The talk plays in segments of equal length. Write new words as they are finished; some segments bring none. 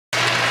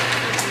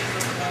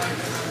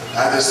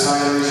At this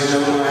time, ladies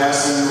and gentlemen, I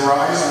ask you to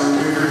rise and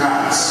remove your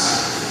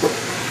hats.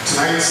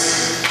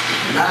 Tonight's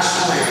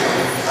national anthem,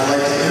 I'd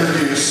like to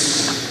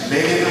introduce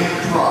Megan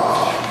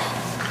Brock.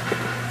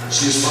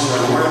 She is from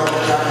the Royal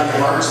Academy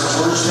of Arts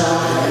in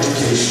Georgetown in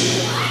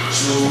education.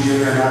 She will be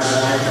giving her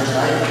national anthem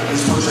tonight.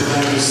 Please put your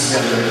hands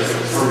together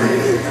for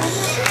Megan.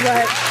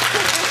 Right.